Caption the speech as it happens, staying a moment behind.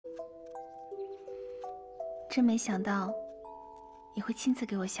真没想到你会亲自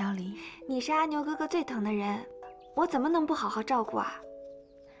给我削梨。你是阿牛哥哥最疼的人，我怎么能不好好照顾啊？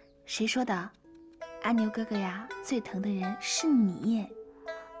谁说的？阿牛哥哥呀，最疼的人是你。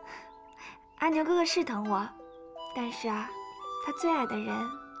阿牛哥哥是疼我，但是啊，他最爱的人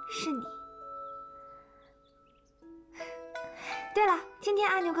是你。对了，今天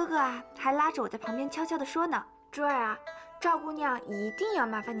阿牛哥哥啊，还拉着我在旁边悄悄地说呢：“珠儿啊，赵姑娘一定要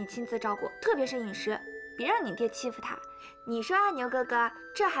麻烦你亲自照顾，特别是饮食，别让你爹欺负她。你说阿牛哥哥，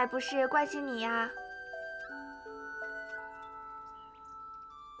这还不是关心你呀？”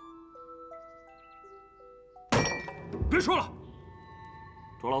别说了，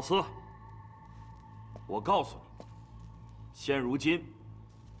周老四，我告诉你，现如今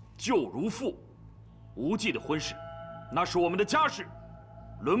旧如父，无忌的婚事，那是我们的家事，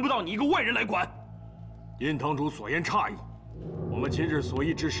轮不到你一个外人来管。殷堂主所言差矣，我们今日所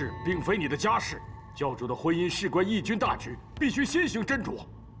议之事，并非你的家事。教主的婚姻事关义军大局，必须先行斟酌。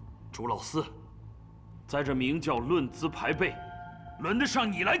朱老四，在这明教论资排辈，轮得上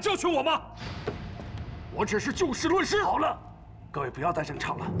你来教训我吗？我只是就事论事。好了，各位不要再争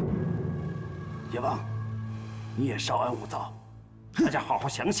吵了。叶王，你也稍安勿躁，大家好好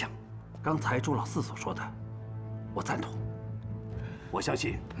想想。刚才朱老四所说的，我赞同。我相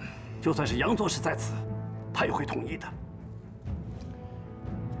信，就算是杨作士在此，他也会同意的。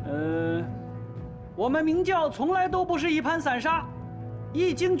我们明教从来都不是一盘散沙，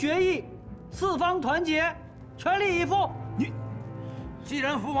一经决议，四方团结，全力以赴。既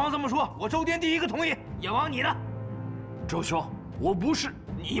然父王这么说，我周天第一个同意。叶王你呢？周兄，我不是。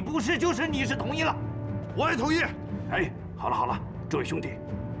你不是就是你是同意了，我也同意。哎，好了好了，这位兄弟，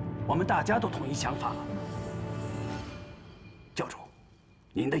我们大家都统一想法了。教主，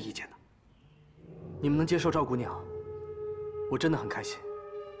您的意见呢？你们能接受赵姑娘，我真的很开心。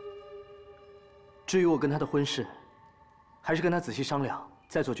至于我跟她的婚事，还是跟她仔细商量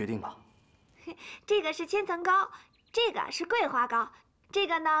再做决定吧。这个是千层糕，这个是桂花糕，这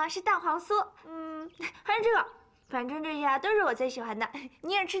个呢是蛋黄酥，还是这个，反正这些啊都是我最喜欢的，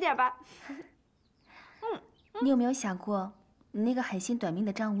你也吃点吧。你有没有想过，你那个狠心短命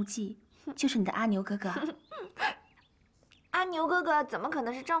的张无忌，就是你的阿牛哥哥？阿牛哥哥怎么可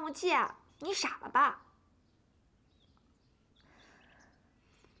能是张无忌啊？你傻了吧？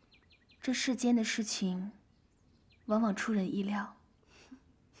这世间的事情，往往出人意料。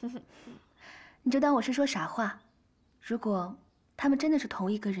你就当我是说傻话。如果他们真的是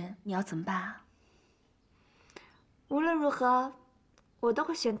同一个人，你要怎么办啊？无论如何，我都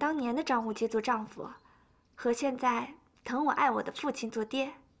会选当年的张无忌做丈夫，和现在疼我爱我的父亲做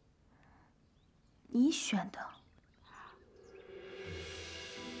爹。你选的？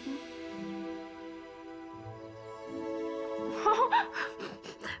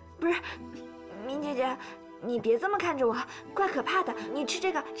不是，明姐姐，你别这么看着我，怪可怕的。你吃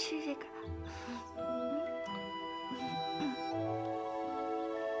这个，吃这个。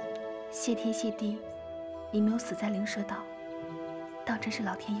谢天谢地，你没有死在灵蛇岛，倒真是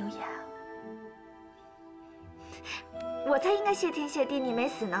老天有眼啊！我才应该谢天谢地你没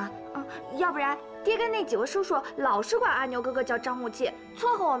死呢。要不然爹跟那几位叔叔老是管阿牛哥哥叫张无忌，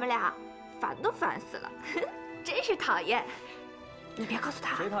撮合我们俩，烦都烦死了，真是讨厌。你别告诉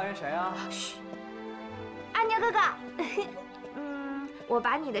他。谁讨厌谁啊？嘘，阿牛哥哥，我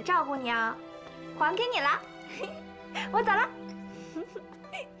把你的赵姑娘还给你了，我走了。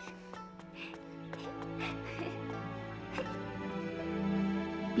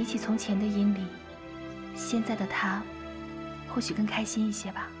比起从前的殷离，现在的他或许更开心一些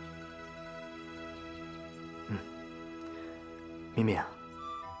吧。敏敏啊，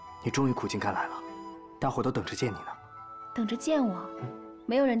你终于苦尽甘来了，大伙都等着见你呢。等着见我？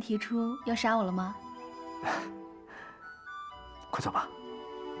没有人提出要杀我了吗？快走吧。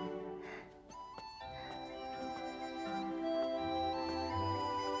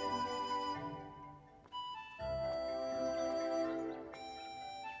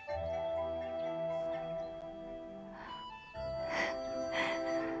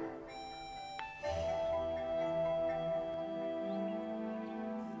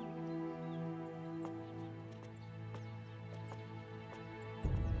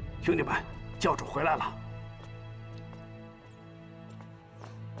兄弟们，教主回来了。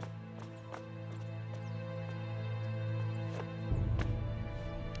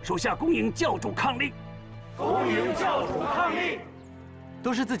属下恭迎教主抗令。恭迎教主抗令。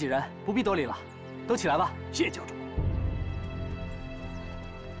都是自己人，不必多礼了，都起来吧。谢教主。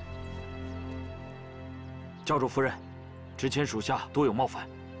教主夫人，之前属下多有冒犯，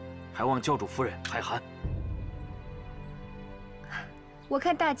还望教主夫人海涵。我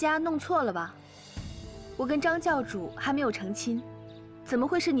看大家弄错了吧？我跟张教主还没有成亲，怎么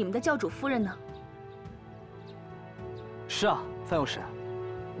会是你们的教主夫人呢？是啊，范药师，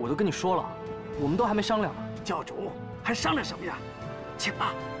我都跟你说了，我们都还没商量呢。教主还商量什么呀？请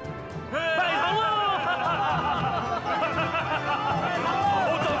吧。拜堂了！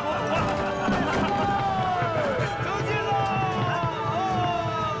成亲了！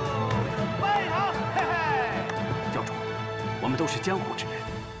拜堂！嘿嘿。教主，我们都是江湖之人，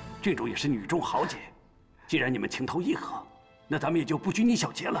郡主也是女中豪杰。既然你们情投意合，那咱们也就不拘泥小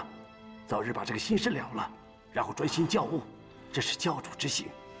节了，早日把这个心事了了，然后专心教务。这是教主之幸，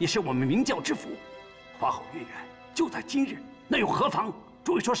也是我们明教之福。花好月圆，就在今日，那又何妨？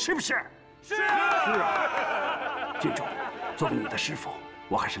诸位说是不是？是啊。郡主，作为你的师父，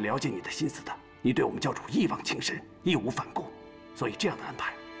我还是了解你的心思的。你对我们教主一往情深，义无反顾，所以这样的安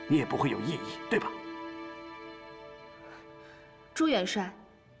排你也不会有异议，对吧？朱元帅，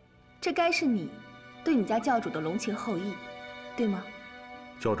这该是你对你家教主的隆情厚谊，对吗？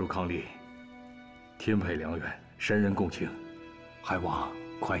教主伉俪，天配良缘，神人共庆，还望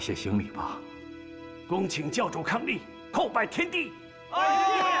快些行礼吧。恭请教主伉俪，叩拜天地。拜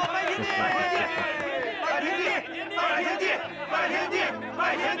天地！拜天地！拜天地！拜天地！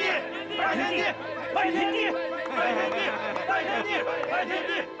拜天地！拜天地！拜天地！拜天地！拜天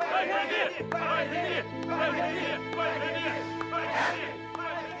地！拜天地！拜天地！拜天地！拜天地！拜天地！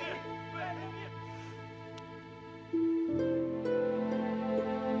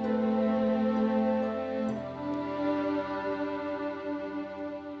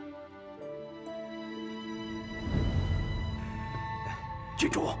郡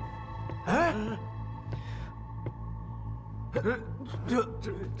主，哎，这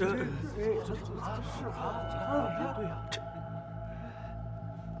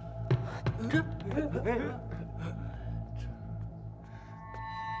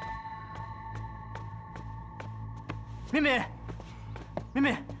敏敏，敏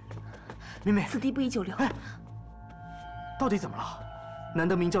敏，敏敏，此地不宜久留。到底怎么了？难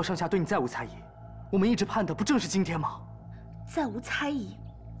得明教上下对你再无猜疑，我们一直盼的不正是今天吗？再无猜疑，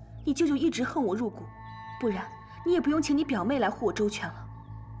你舅舅一直恨我入骨，不然你也不用请你表妹来护我周全了。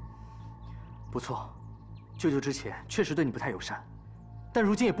不错，舅舅之前确实对你不太友善，但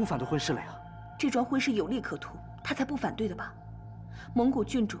如今也不反对婚事了呀。这桩婚事有利可图，他才不反对的吧？蒙古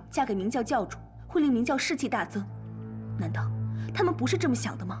郡主嫁给明教教主，会令明教士气大增，难道他们不是这么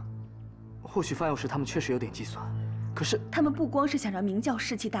想的吗？或许范药师他们确实有点计算，可是他们不光是想让明教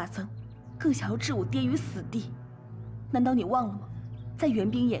士气大增，更想要置我爹于死地。难道你忘了吗？在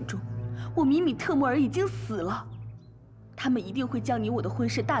援兵眼中，我米米特木儿已经死了。他们一定会将你我的婚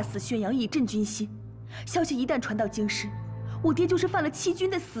事大肆宣扬，以振军心。消息一旦传到京师，我爹就是犯了欺君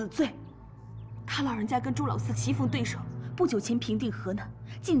的死罪。他老人家跟朱老四棋逢对手，不久前平定河南，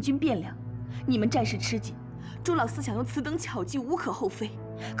进军汴梁。你们战事吃紧，朱老四想用此等巧计无可厚非。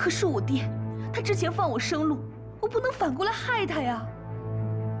可是我爹，他之前放我生路，我不能反过来害他呀。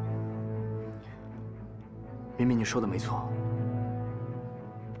明明你说的没错，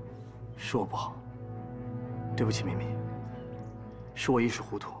是我不好，对不起，明明，是我一时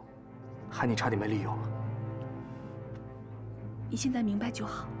糊涂，害你差点没利用了。你现在明白就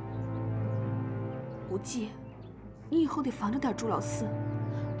好。无忌，你以后得防着点朱老四，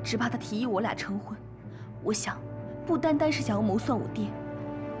只怕他提议我俩成婚，我想，不单单是想要谋算我爹，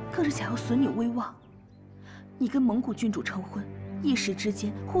更是想要损你威望。你跟蒙古郡主成婚，一时之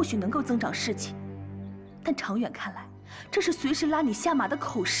间或许能够增长士气。但长远看来，这是随时拉你下马的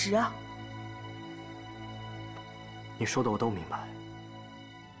口实啊！你说的我都明白，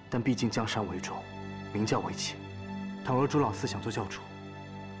但毕竟江山为重，明教为轻。倘若朱老四想做教主，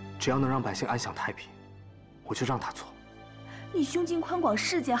只要能让百姓安享太平，我就让他做。你胸襟宽广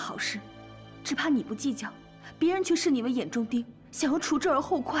是件好事，只怕你不计较，别人却视你为眼中钉，想要除之而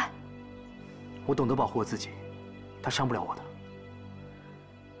后快。我懂得保护我自己，他伤不了我的。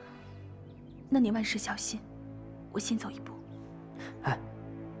那你万事小心，我先走一步。哎，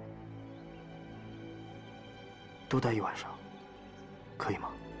多待一晚上，可以吗？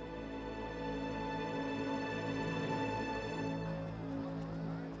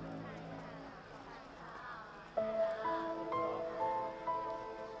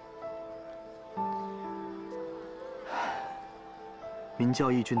明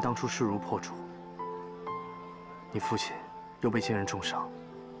教义军当初势如破竹，你父亲又被奸人重伤。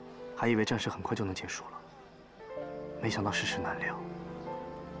还以为战事很快就能结束了，没想到世事难料。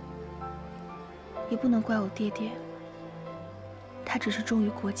也不能怪我爹爹，他只是忠于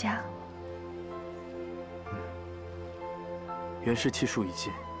国家。袁氏气数已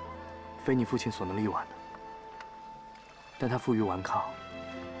尽，非你父亲所能力挽的。但他负隅顽抗，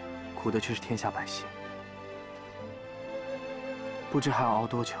苦的却是天下百姓。不知还要熬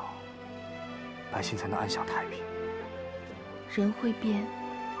多久，百姓才能安享太平。人会变，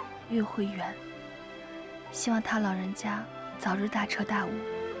月会圆。希望他老人家早日大彻大悟，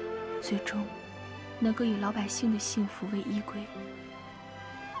最终能够以老百姓的幸福为依归，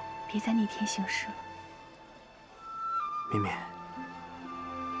别再逆天行事了。绵绵，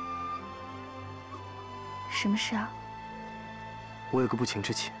什么事啊？我有个不情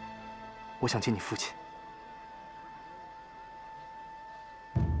之请，我想见你父亲。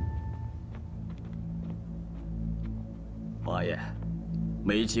王爷，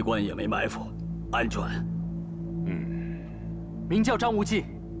没机关也没埋伏，安全。明教张无忌，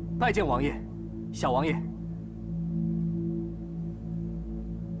拜见王爷。小王爷，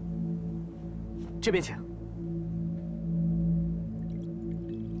这边请。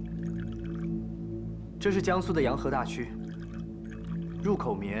这是江苏的洋河大区，入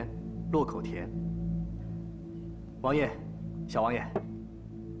口绵，落口甜。王爷，小王爷，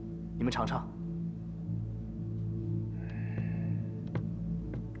你们尝尝。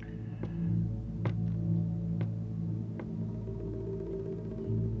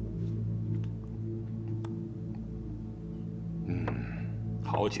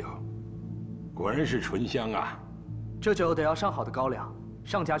好酒，果然是醇香啊！这酒得要上好的高粱，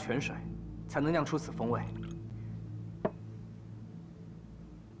上加泉水，才能酿出此风味。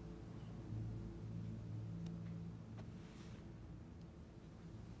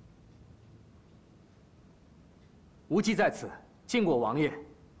无忌在此，敬我王爷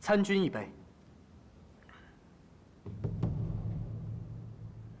参军一杯。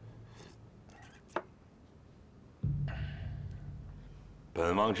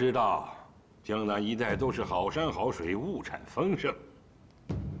本王知道，江南一带都是好山好水，物产丰盛，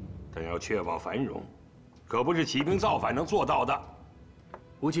但要确保繁荣，可不是起兵造反能做到的。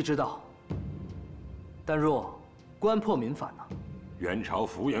无忌知道，但若官破民反呢？元朝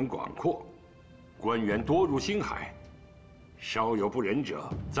幅员广阔，官员多如星海，稍有不仁者，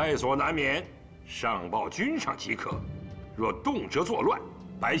在所难免。上报君上即可。若动辄作乱，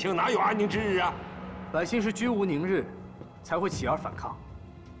百姓哪有安宁之日啊？百姓是居无宁日，才会起而反抗。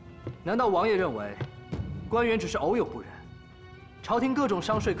难道王爷认为，官员只是偶有不仁？朝廷各种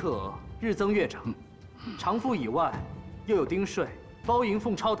商税课额日增月长，偿付以外，又有丁税、包银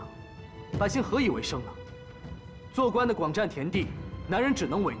奉钞等，百姓何以为生呢？做官的广占田地，男人只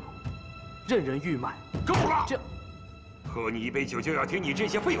能为奴，任人欲卖。够了！这，喝你一杯酒就要听你这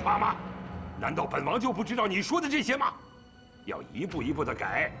些废话吗？难道本王就不知道你说的这些吗？要一步一步的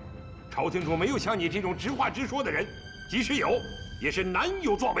改。朝廷中没有像你这种直话直说的人，即使有，也是难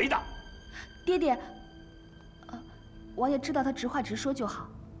有作为的。爹爹，王爷知道他直话直说就好。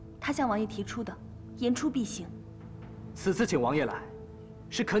他向王爷提出的，言出必行。此次请王爷来，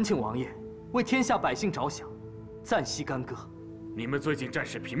是恳请王爷为天下百姓着想，暂息干戈。你们最近战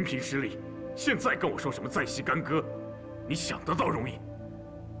事频频失利，现在跟我说什么暂息干戈，你想得到容易？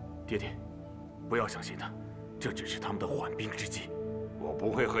爹爹，不要相信他，这只是他们的缓兵之计。我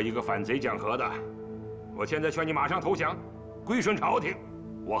不会和一个反贼讲和的。我现在劝你马上投降，归顺朝廷。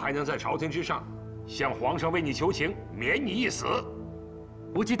我还能在朝廷之上向皇上为你求情，免你一死。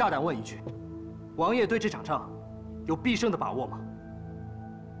无忌大胆问一句：王爷对这场仗有必胜的把握吗？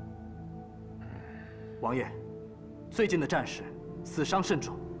王爷，最近的战事死伤甚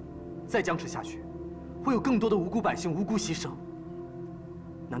重，再僵持下去，会有更多的无辜百姓无辜牺牲。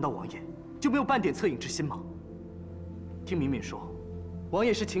难道王爷就没有半点恻隐之心吗？听敏敏说，王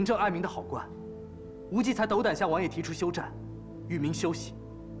爷是勤政爱民的好官，无忌才斗胆向王爷提出休战，与民休息。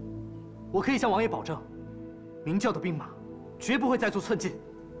我可以向王爷保证，明教的兵马绝不会再做寸进。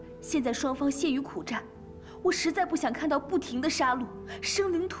现在双方陷于苦战，我实在不想看到不停的杀戮、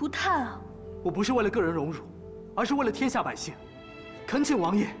生灵涂炭啊！我不是为了个人荣辱，而是为了天下百姓，恳请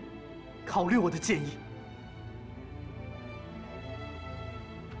王爷考虑我的建议。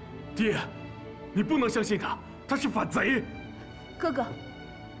爹，你不能相信他，他是反贼。哥哥，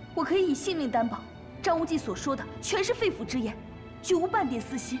我可以以性命担保，张无忌所说的全是肺腑之言，绝无半点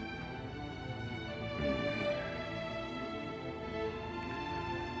私心。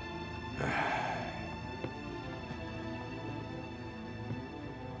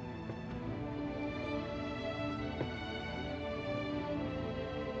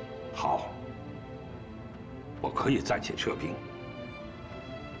好，我可以暂且撤兵，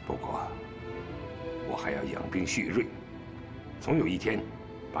不过我还要养兵蓄锐，总有一天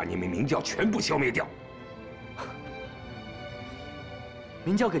把你们明教全部消灭掉。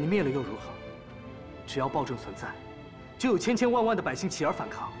明教给您灭了又如何？只要暴政存在，就有千千万万的百姓起而反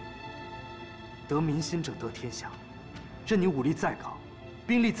抗。得民心者得天下，任你武力再高，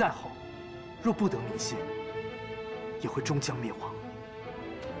兵力再厚，若不得民心，也会终将灭亡。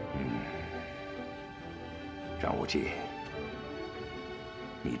张无忌，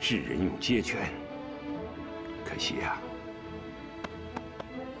你治人用接拳，可惜呀。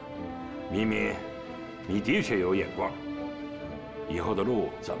明明，你的确有眼光，以后的路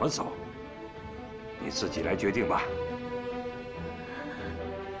怎么走，你自己来决定吧。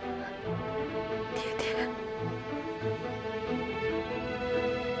爹爹。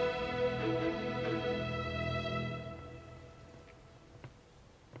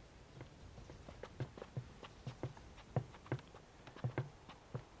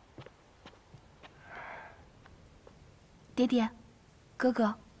爹爹，哥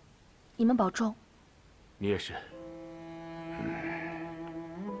哥，你们保重。你也是。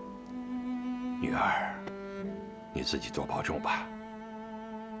女儿，你自己多保重吧。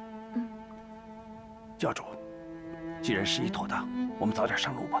教主，既然事宜妥当，我们早点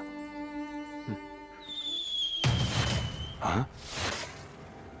上路吧。啊？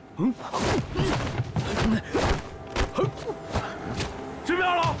水兵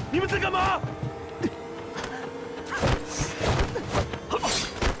二老，你们在干嘛？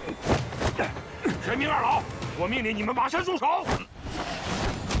玄冥二老，我命令你们马上住手！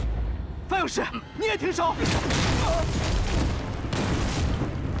范有事，你也停手！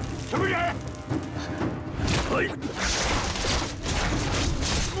什么人？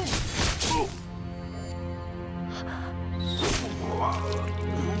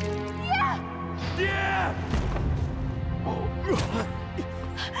爹！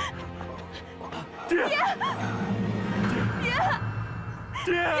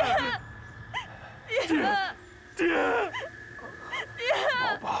爹！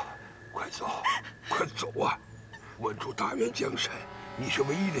宝宝，快走，快走啊！稳住大元江山，你是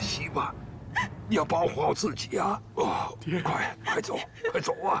唯一的希望，你要保护好自己啊！哦，快走，快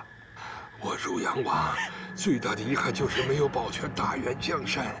走啊！我汝阳王最大的遗憾就是没有保全大元江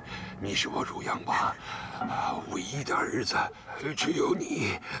山，你是我汝阳王唯一的儿子，只有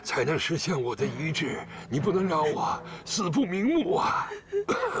你才能实现我的遗志，你不能让我死不瞑目啊！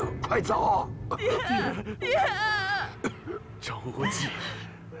快走！爹！张无忌，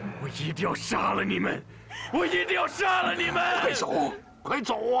我一定要杀了你们！我一定要杀了你们！快走，快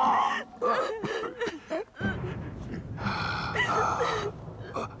走啊！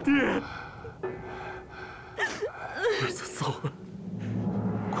爹！儿子走了，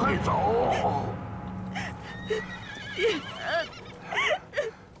快走！爹，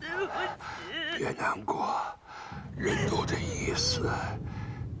对不起。别难过，人都的意思，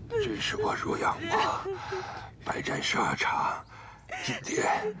只是我汝阳王百战沙场，今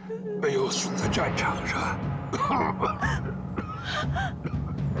天没有死在战场上。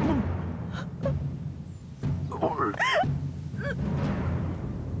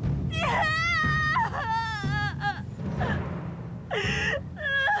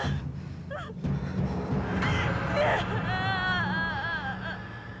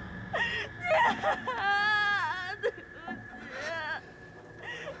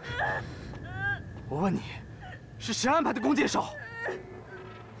我问你，是谁安排的弓箭手？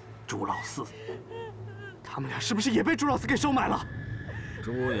朱老四，他们俩是不是也被朱老四给收买了？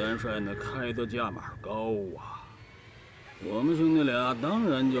朱元帅那开的价码高啊，我们兄弟俩当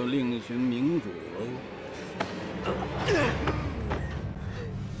然就另寻明主喽。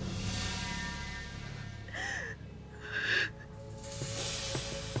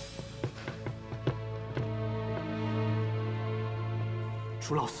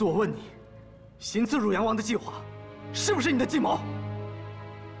朱老四，我问你，行刺汝阳王的计划，是不是你的计谋？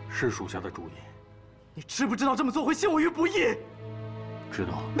是属下的主意。你知不知道这么做会陷我于不义？知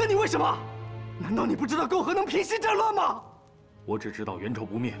道。那你为什么？难道你不知道媾和能平息战乱吗？我只知道元朝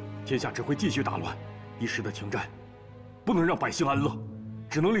不灭，天下只会继续大乱，一时的停战，不能让百姓安乐，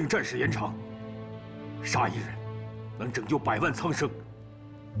只能令战事延长。杀一人，能拯救百万苍生，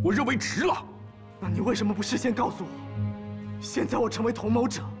我认为值了。那你为什么不事先告诉我？现在我成为同谋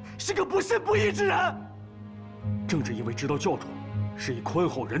者，是个不信不义之人。正是因为知道教主是一宽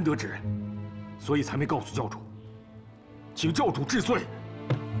厚仁德之人，所以才没告诉教主，请教主治罪。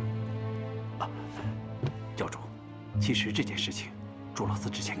教主，其实这件事情，朱老四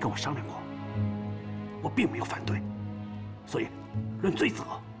之前跟我商量过，我并没有反对，所以论罪责，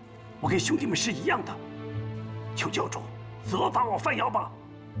我跟兄弟们是一样的。求教主责罚我范瑶吧。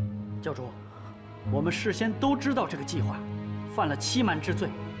教主，我们事先都知道这个计划，犯了欺瞒之罪，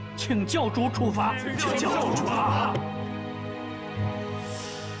请教主处罚。请教主处罚。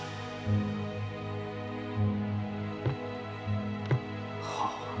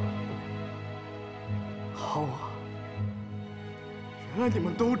好啊，原来你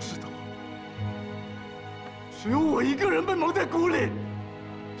们都知道，只有我一个人被蒙在鼓里，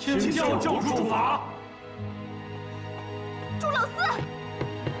请教教主处罚。朱老四，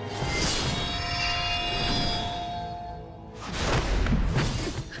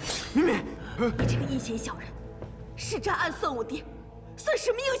敏敏，你这个阴险小人，施诈暗算我爹，算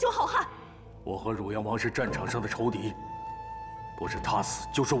什么英雄好汉？我和汝阳王是战场上的仇敌，不是他死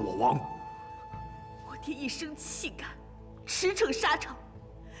就是我亡。我爹一生气概，驰骋沙场，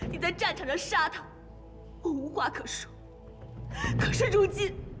你在战场上杀他，我无话可说。可是如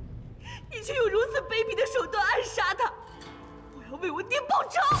今，你却用如此卑鄙的手段暗杀他，我要为我爹报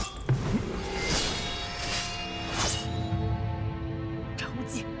仇！张无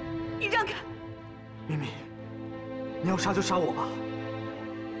忌，你让开！敏敏，你要杀就杀我吧，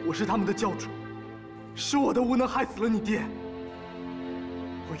我是他们的教主，是我的无能害死了你爹，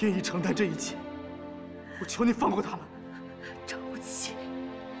我愿意承担这一切，我求你放过他们。张无忌，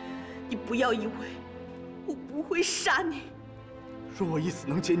你不要以为我不会杀你。若我一死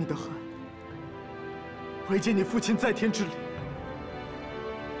能解你的恨，怀解你父亲在天之灵，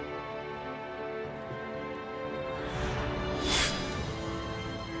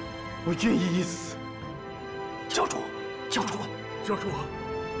我愿意一死。教主，教主，教主。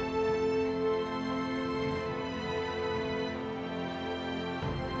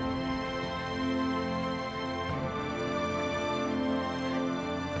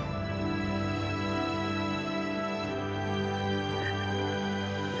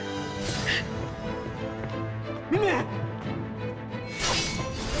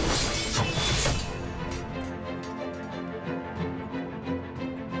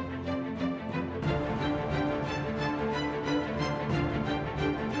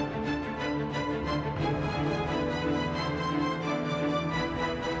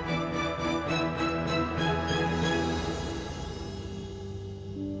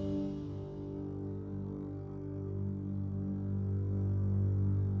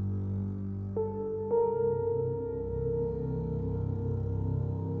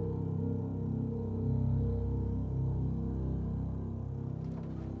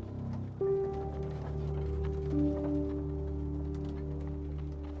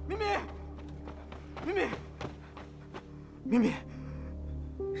敏敏，敏敏，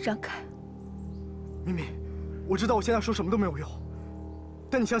让开！敏敏，我知道我现在说什么都没有用，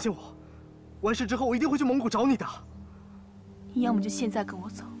但你相信我，完事之后我一定会去蒙古找你的。你要么就现在跟我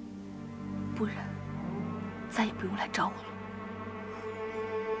走，不然再也不用来找我了。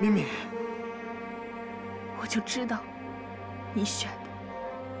敏敏，我就知道，你选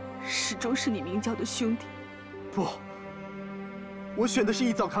的始终是你明教的兄弟。不，我选的是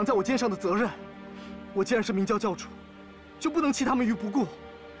一早扛在我肩上的责任。我既然是明教教主，就不能弃他们于不顾。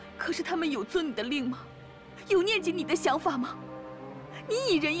可是他们有遵你的令吗？有念及你的想法吗？你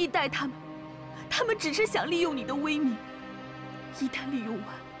以仁义待他们，他们只是想利用你的威名。一旦利用完，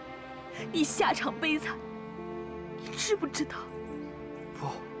你下场悲惨，你知不知道？不，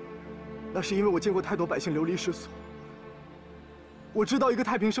那是因为我见过太多百姓流离失所。我知道一个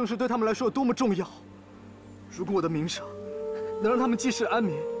太平盛世对他们来说有多么重要。如果我的名声能让他们济世安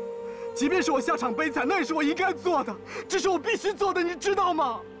民，即便是我下场悲惨，那也是我应该做的，这是我必须做的，你知道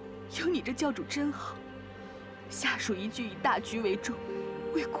吗？有你这教主真好，下属一句以大局为重，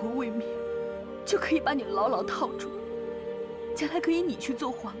为国为民，就可以把你牢牢套住。将来可以你去做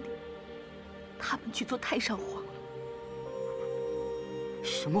皇帝，他们去做太上皇了。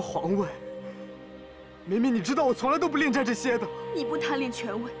什么皇位？明明你知道我从来都不恋战这些的。你不贪恋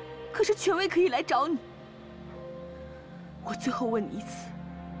权位，可是权位可以来找你。我最后问你一次，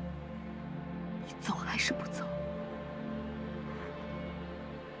你走还是不走？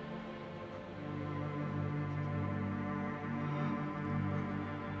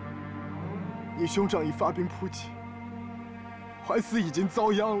你兄长已发兵扑击，怀死已经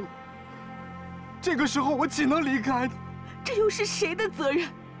遭殃了。这个时候我岂能离开呢？这又是谁的责任？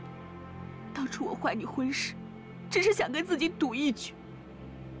当初我怀你婚事，只是想跟自己赌一局，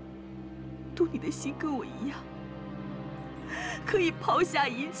赌你的心跟我一样，可以抛下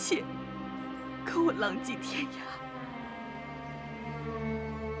一切，跟我浪迹天涯。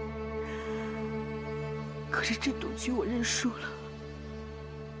可是这赌局我认输了。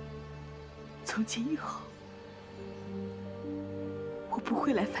从今以后，我不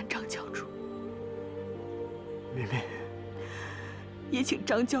会来烦张教主。明明，也请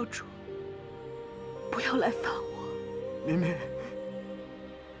张教主不要来烦我。明明，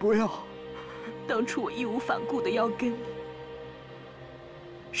不要。当初我义无反顾的要跟你，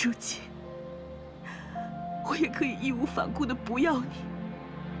如今我也可以义无反顾的不要你。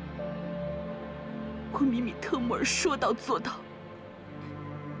我米米特木尔说到做到，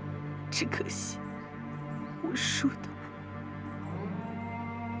只可惜我输的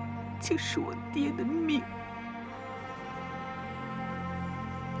竟是我爹的命。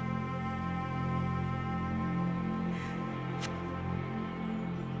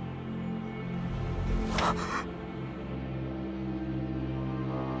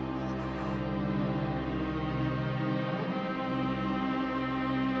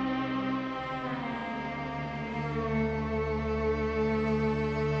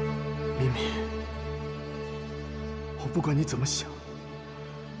不管你怎么想，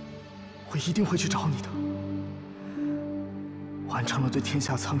我一定会去找你的。完成了对天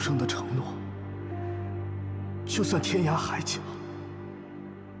下苍生的承诺，就算天涯海角，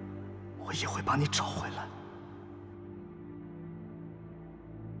我也会把你找回来。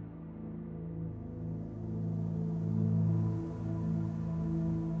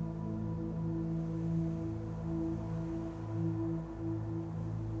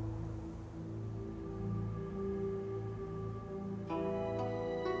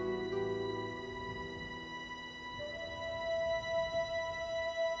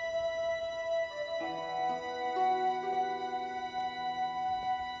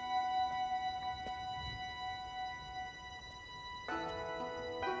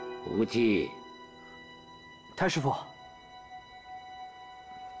无忌，太师傅，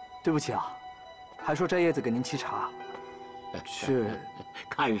对不起啊，还说摘叶子给您沏茶，却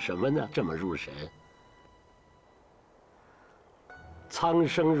看什么呢？这么入神。苍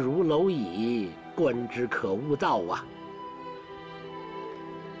生如蝼蚁，观之可悟道啊！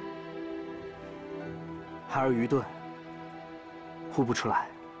孩儿愚钝，悟不出来。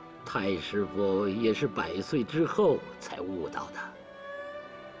太师傅也是100岁之后才悟到的。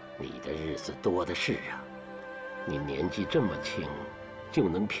你的日子多的是啊，你年纪这么轻，就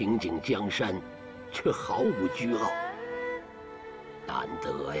能平定江山，却毫无倨傲，难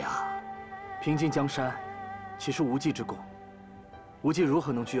得呀！平定江山，岂是无忌之功？无忌如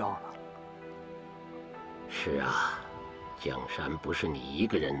何能倨傲呢？是啊，江山不是你一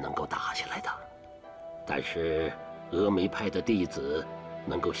个人能够打下来的，但是峨眉派的弟子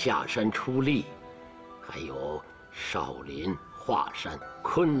能够下山出力，还有少林、华山、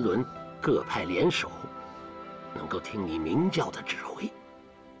昆仑各派联手，能够听你明教的指挥，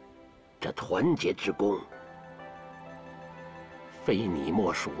这团结之功，非你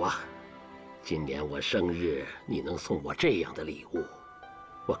莫属啊！今年我生日，你能送我这样的礼物，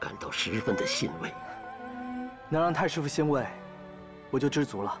我感到十分的欣慰。能让太师傅欣慰，我就知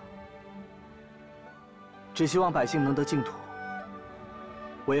足了。只希望百姓能得净土，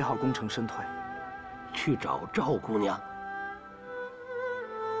我也好功成身退。去找赵姑娘。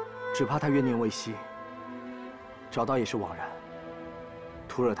只怕他怨念未息，找到也是枉然，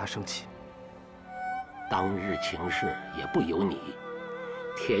徒惹他生气。当日情势也不由你，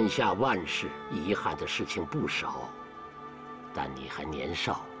天下万事遗憾的事情不少，但你还年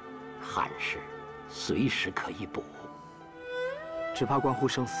少，憾事随时可以补。只怕关乎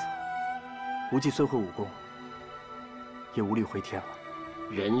生死，无忌虽会武功，也无力回天了。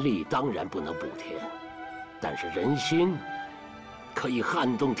人力当然不能补天，但是人心可以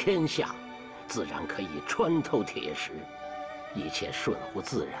撼动天下，自然可以穿透铁石，一切顺乎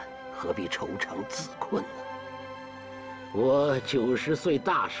自然，何必愁肠自困呢？我90岁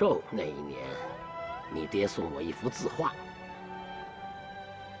大寿那一年，你爹送我一幅字画，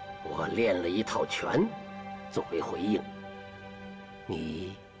我练了一套拳，作为回应。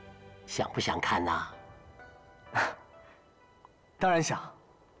你想不想看呢？当然想。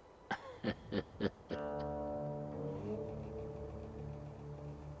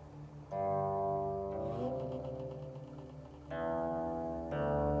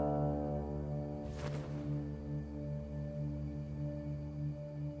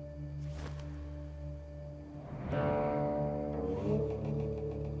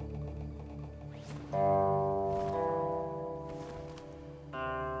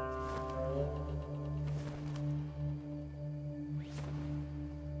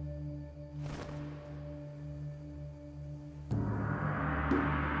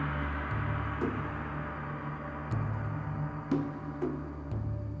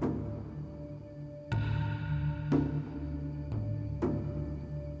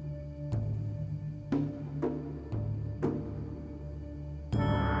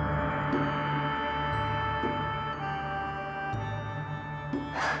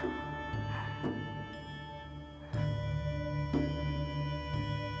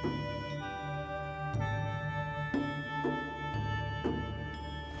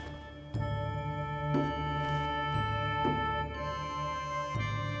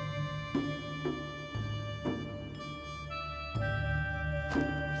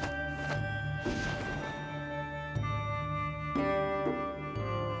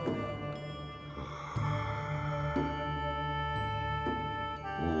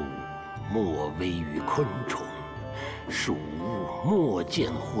莫危于昆虫，鼠莫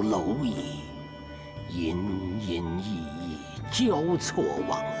见乎蝼蚁。隐隐逸逸，交错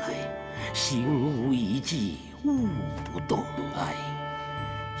往来，行无一迹，物不动哀。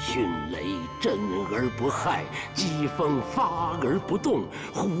迅雷震而不害，疾风发而不动，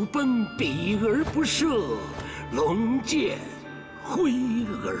虎奔彼而不射，龙剑挥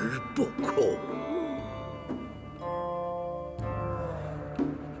而不恐。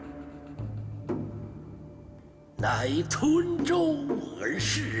乃吞舟而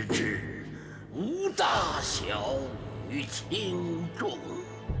视之，无大小与轻重。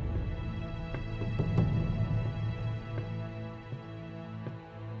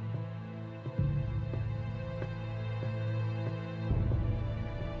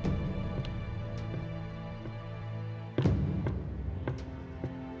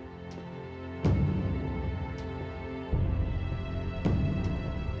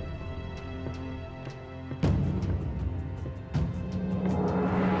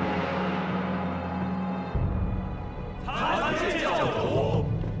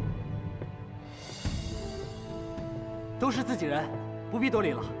都是自己人，不必多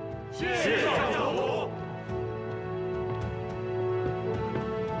礼了。谢教主。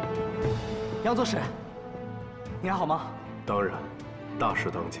杨左使，你还好吗？当然，大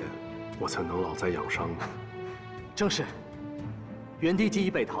事当前，我才能老在养伤呢。正是。元帝既已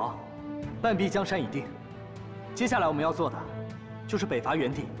北逃，半壁江山已定。接下来我们要做的，就是北伐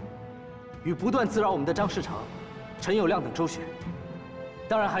元帝，与不断滋扰我们的张士诚、陈友谅等周旋。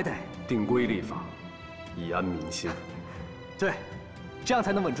当然还得定规立法，以安民心。对，这样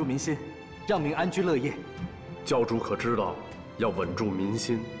才能稳住民心，让民安居乐业。教主可知道，要稳住民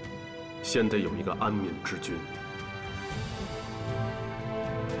心，先得有一个安民之君。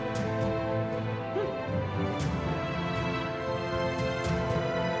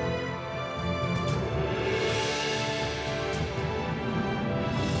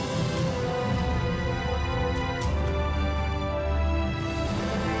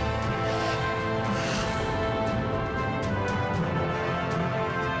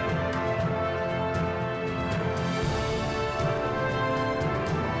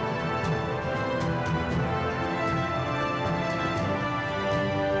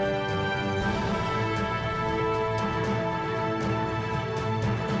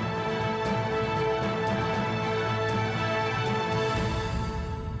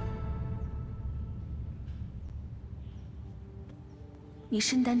你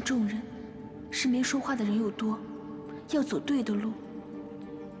身担重任，身边说话的人又多，要走对的路，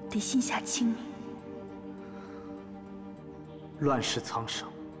得心下清明。乱世苍生，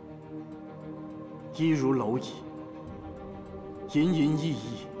一如蝼蚁，隐隐逸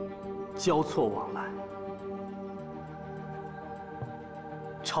逸，交错往来。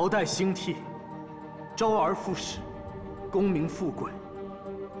朝代兴替，周而复始，功名富贵，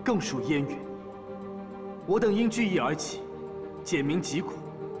更属烟云。我等因聚义而起，解民疾苦，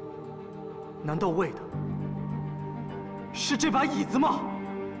难道为的是这把椅子吗？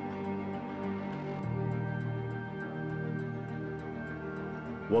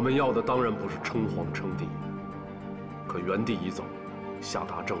我们要的当然不是称皇称帝，可元帝已走，下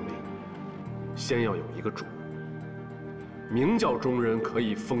达政令，先要有一个主。明教中人可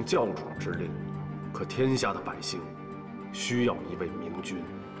以奉教主之令，可天下的百姓需要一位明君。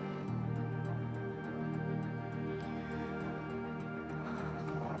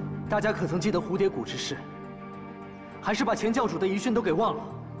大家可曾记得蝴蝶谷之事？还是把前教主的遗训都给忘了？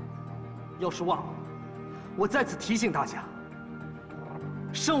要是忘了，我在此提醒大家：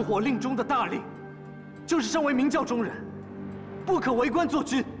圣火令中的大令，就是身为明教中人，不可为官做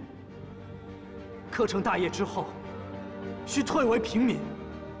君。课成大业之后，需退为平民。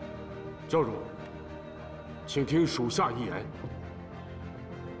教主，请听属下一言。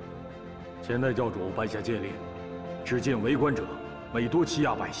前代教主颁下戒令，只见为官者每多欺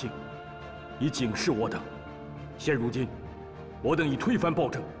压百姓，以警示我等。现如今，我等已推翻暴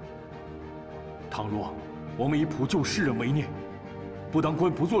政。倘若我们以普救世人为念，不当官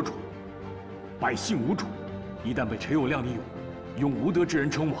不做主，百姓无主，一旦被陈友谅利用，用无德之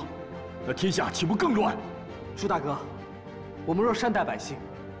人称王，那天下岂不更乱？朱大哥，我们若善待百姓，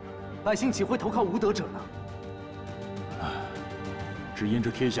百姓岂会投靠无德者呢？只因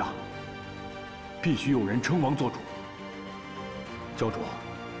这天下必须有人称王做主。教主，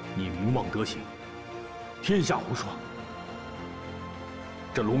你名望德行，天下无双。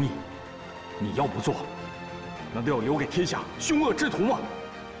这龙翼，你要不做，难道要留给天下凶恶之徒吗？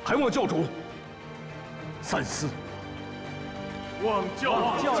还望教主三思。望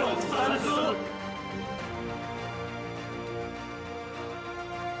教主三思。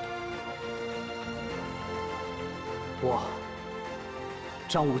我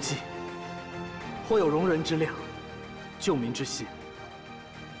张无忌，或有容人之量，救民之心，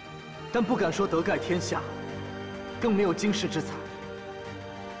但不敢说德盖天下，更没有经世之才。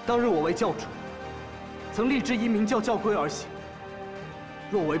当日我为教主，曾立志依明教教规而行。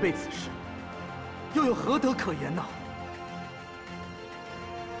若违背此事，又有何德可言呢？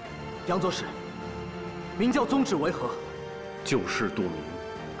杨左使，明教宗旨为何？救世度民，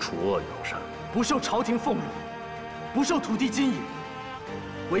除恶扬善，不受朝廷俸禄，不受土地金银，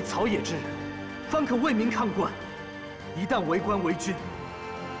为草野之人，方可为民看官。一旦为官为君，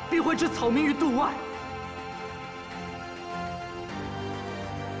必会置草民于度外。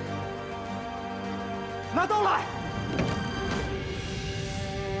拿刀来！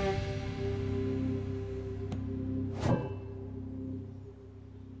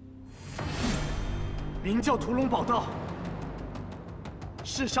明教屠龙宝刀，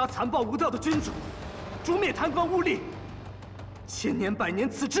弑杀残暴无道的君主，诛灭贪官污吏，千年百年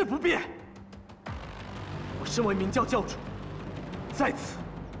此志不变。我身为明教教主，在此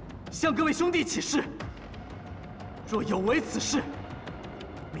向各位兄弟起誓：若有违此事，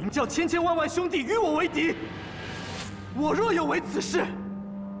明教千千万万兄弟与我为敌。我若有违此事，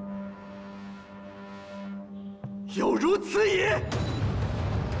有如此也。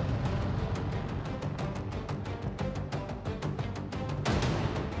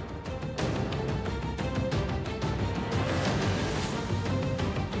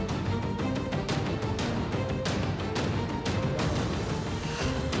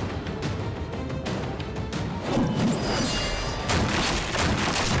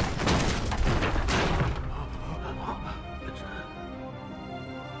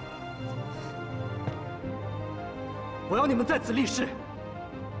我要你们在此立誓，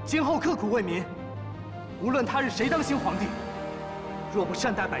今后刻苦为民，无论他日谁当新皇帝，若不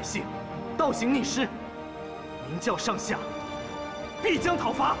善待百姓，倒行逆施，明教上下必将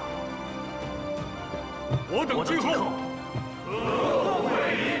讨伐。我等今后刻苦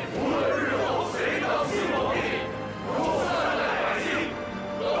为民，无论日后谁当新皇帝，若不善待百姓，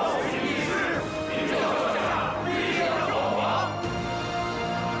倒行逆施，明教上下必将讨伐。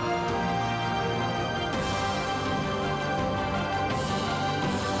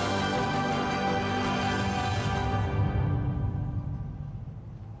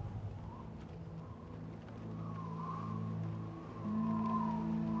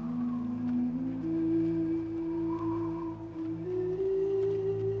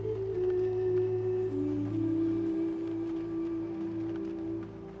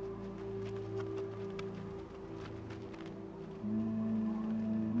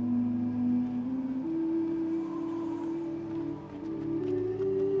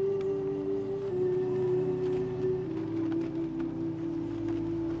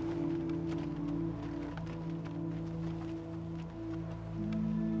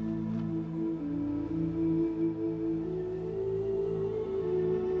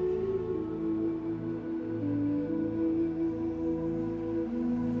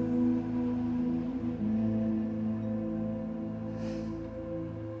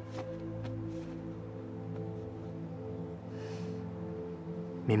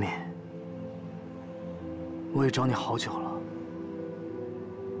敏敏，我也找你好久了，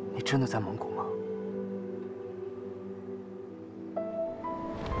你真的在蒙古吗？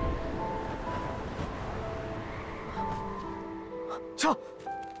撤！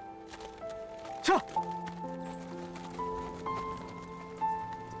撤！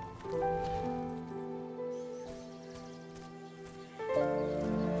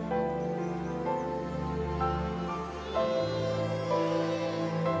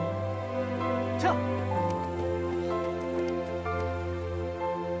撤！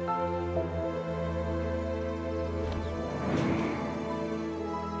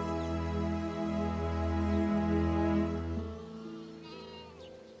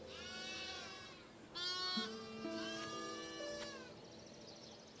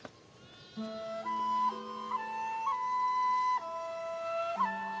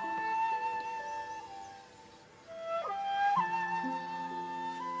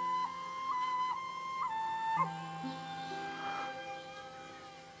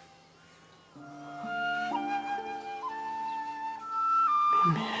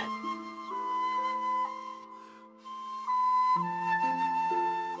敏敏，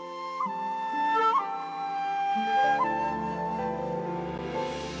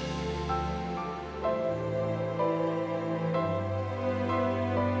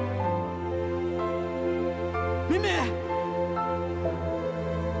敏敏，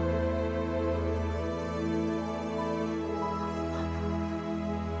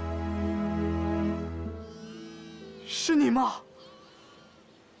吗？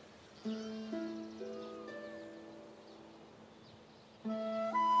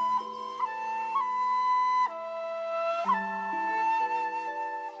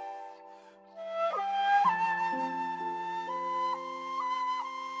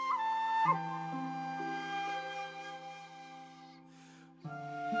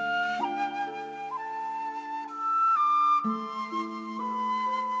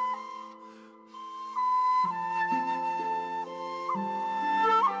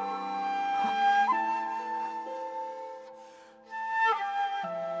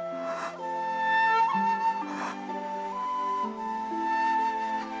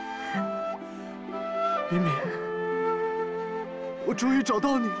敏敏，我终于找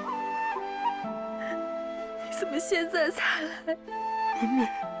到你了。你怎么现在才来？敏敏。